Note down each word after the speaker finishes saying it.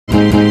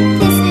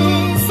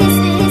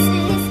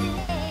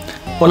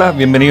Hola,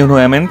 bienvenidos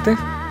nuevamente.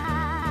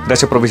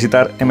 Gracias por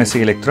visitar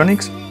MSI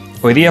Electronics.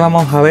 Hoy día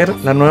vamos a ver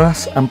las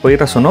nuevas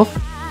ampolletas Sonoff.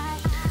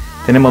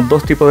 Tenemos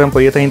dos tipos de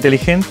ampolletas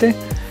inteligentes,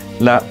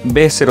 la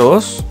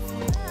B02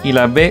 y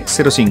la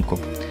B05.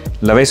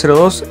 La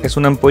B02 es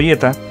una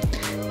ampolleta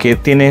que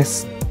tiene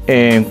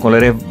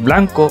colores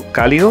blanco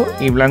cálido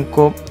y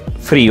blanco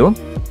frío.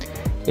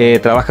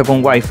 Trabaja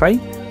con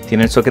Wi-Fi.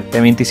 Tiene el socket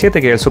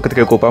E27, que es el socket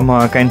que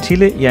ocupamos acá en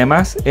Chile, y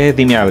además es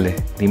dimeable.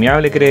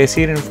 Dimeable quiere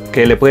decir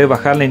que le puedes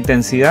bajar la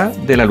intensidad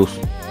de la luz,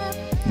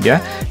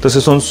 ¿ya?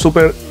 Entonces son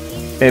súper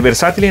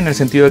versátiles en el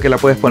sentido de que la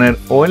puedes poner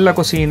o en la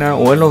cocina,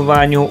 o en los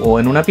baños, o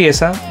en una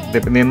pieza,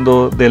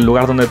 dependiendo del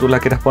lugar donde tú la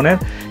quieras poner.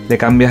 Le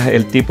cambias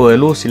el tipo de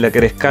luz, si la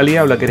quieres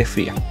cálida o la quieres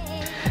fría.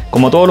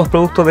 Como todos los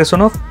productos de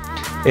Sonoff,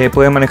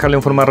 puedes manejarla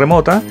en forma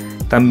remota,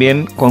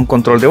 también con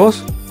control de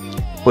voz.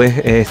 Puedes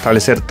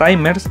establecer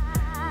timers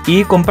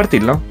y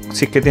compartirlo.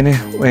 Si es que tienes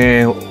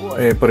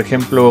por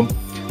ejemplo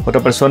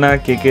otra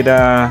persona que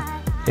quiera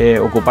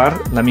ocupar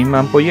la misma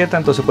ampolleta,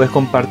 entonces puedes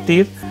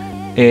compartir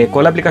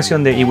con la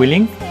aplicación de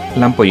eWeLink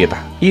la ampolleta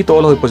y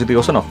todos los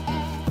dispositivos Sonoff.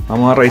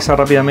 Vamos a revisar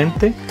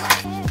rápidamente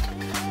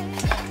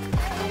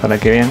para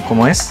que vean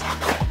cómo es.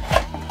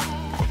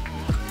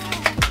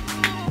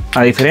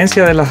 A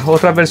diferencia de las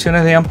otras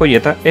versiones de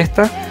ampolleta,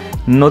 esta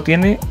no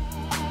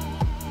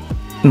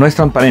es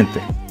transparente,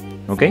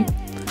 ¿ok?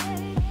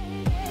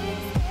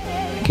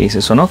 Aquí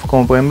dice Sonoff,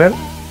 como pueden ver,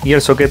 y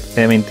el socket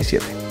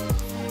E27.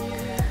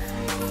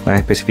 Las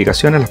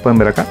especificaciones las pueden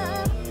ver acá.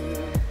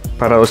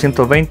 Para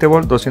 220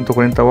 volts,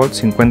 240 volts,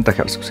 50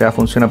 Hz. O sea,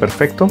 funciona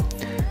perfecto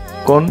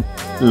con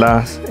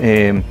las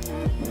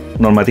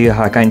normativas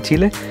acá en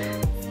Chile.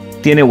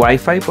 Tiene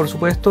Wi-Fi, por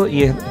supuesto,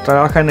 y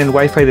trabaja en el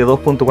Wi-Fi de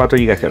 2.4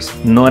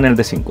 GHz, no en el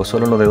de 5,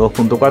 solo lo de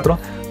 2.4.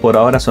 Por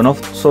ahora Sonoff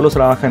solo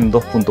trabaja en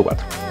 2.4.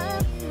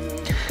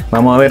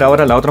 Vamos a ver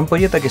ahora la otra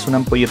ampolleta, que es una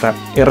ampolleta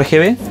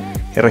RGB.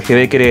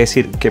 RGB quiere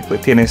decir que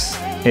puedes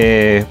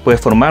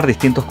formar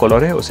distintos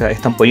colores. O sea,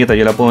 esta ampolleta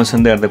yo la puedo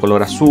encender de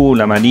color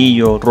azul,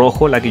 amarillo,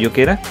 rojo, la que yo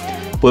quiera.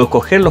 Puedo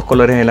escoger los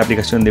colores en la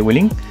aplicación de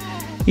eWeLink.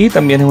 Y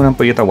también es una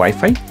ampolleta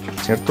Wi-Fi,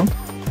 ¿cierto?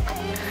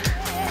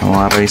 Vamos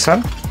a revisar.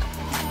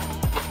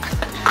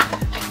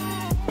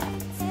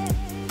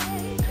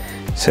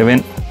 Se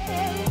ven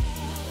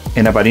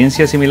en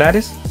apariencia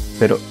similares,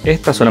 pero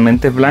esta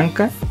solamente es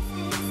blanca,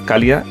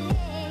 cálida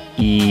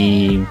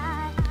y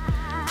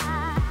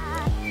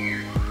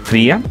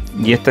fría,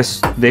 y esta es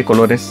de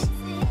colores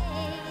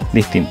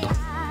distintos.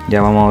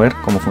 Ya vamos a ver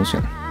cómo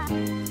funciona.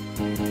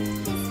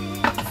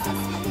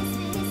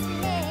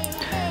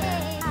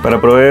 Para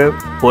poder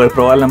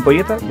probar la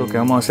ampolleta, lo que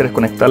vamos a hacer es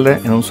conectarla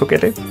en un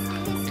soquete.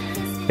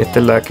 Esta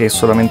es la que es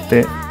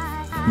solamente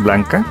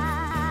blanca,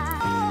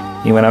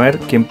 y van a ver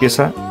que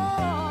empieza,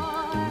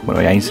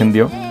 bueno, ya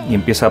incendió y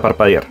empieza a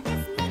parpadear.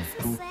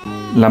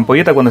 La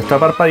ampolleta, cuando está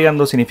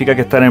parpadeando, significa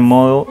que está en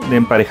modo de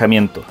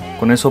emparejamiento.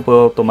 Con eso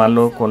puedo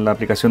tomarlo con la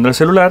aplicación del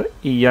celular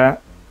y ya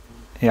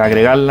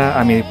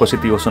agregarla a mi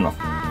dispositivo Sonoff.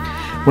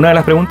 Una de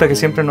las preguntas que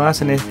siempre nos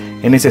hacen es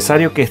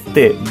necesario que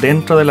esté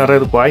dentro de la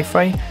red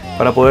Wi-Fi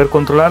para poder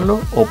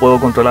controlarlo? ¿O puedo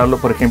controlarlo,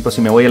 por ejemplo,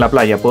 si me voy a la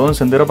playa? ¿Puedo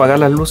encender o apagar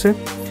las luces?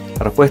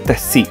 La respuesta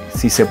es sí,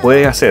 sí se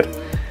puede hacer.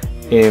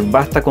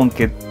 Basta con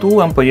que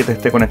tu ampolleta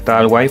esté conectada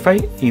al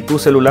Wi-Fi y tu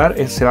celular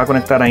se va a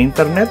conectar a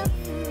internet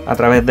a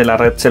través de la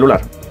red celular,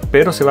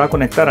 pero se va a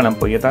conectar a la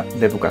ampolleta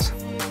de tu casa.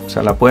 O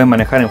sea, la puedes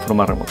manejar en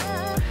forma remota.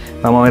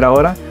 Vamos a ver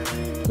ahora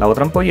la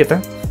otra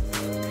ampolleta.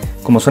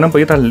 Como son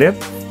ampolletas LED,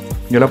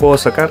 yo la puedo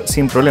sacar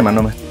sin problema,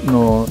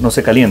 no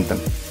se calientan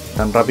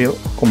tan rápido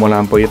como las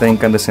ampolletas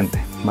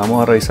incandescentes.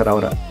 Vamos a revisar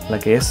ahora la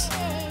que es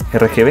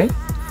RGB.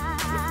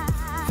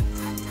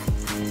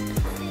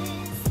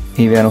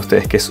 Y vean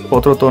ustedes que es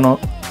otro tono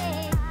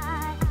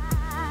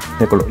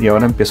de color. Y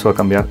ahora empiezo a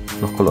cambiar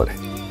los colores.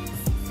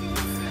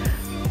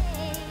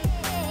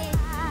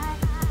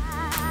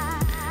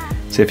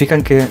 ¿Se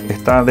fijan que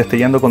está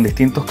destellando con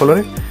distintos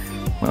colores?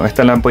 Bueno,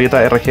 esta es la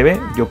ampolleta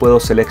RGB. Yo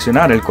puedo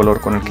seleccionar el color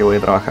con el que voy a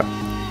trabajar.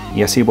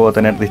 Y así puedo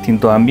tener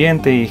distintos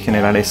ambientes y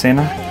generar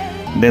escenas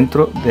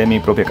dentro de mi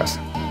propia casa.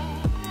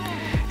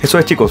 Eso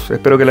es, chicos.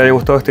 Espero que les haya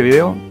gustado este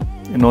video.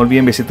 No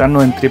olviden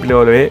visitarnos en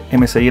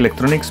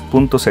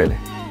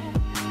www.msielectronics.cl.